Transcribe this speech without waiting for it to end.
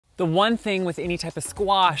The one thing with any type of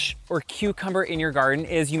squash or cucumber in your garden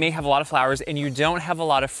is you may have a lot of flowers and you don't have a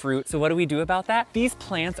lot of fruit. So what do we do about that? These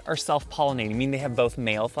plants are self-pollinating, meaning they have both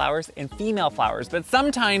male flowers and female flowers, but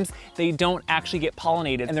sometimes they don't actually get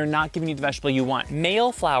pollinated and they're not giving you the vegetable you want.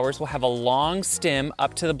 Male flowers will have a long stem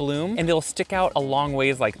up to the bloom and they'll stick out a long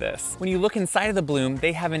ways like this. When you look inside of the bloom,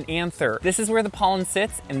 they have an anther. This is where the pollen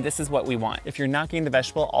sits and this is what we want. If you're not getting the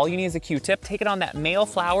vegetable, all you need is a Q-tip, take it on that male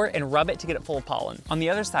flower and rub it to get it full of pollen. On the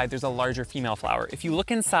other side, there's a larger female flower. If you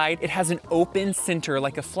look inside, it has an open center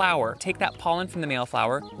like a flower. Take that pollen from the male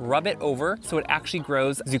flower, rub it over so it actually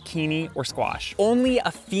grows zucchini or squash. Only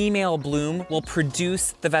a female bloom will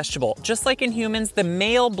produce the vegetable. Just like in humans, the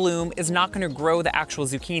male bloom is not gonna grow the actual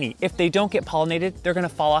zucchini. If they don't get pollinated, they're gonna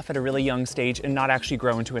fall off at a really young stage and not actually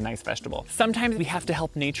grow into a nice vegetable. Sometimes we have to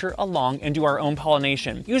help nature along and do our own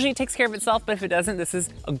pollination. Usually it takes care of itself, but if it doesn't, this is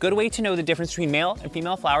a good way to know the difference between male and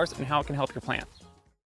female flowers and how it can help your plant.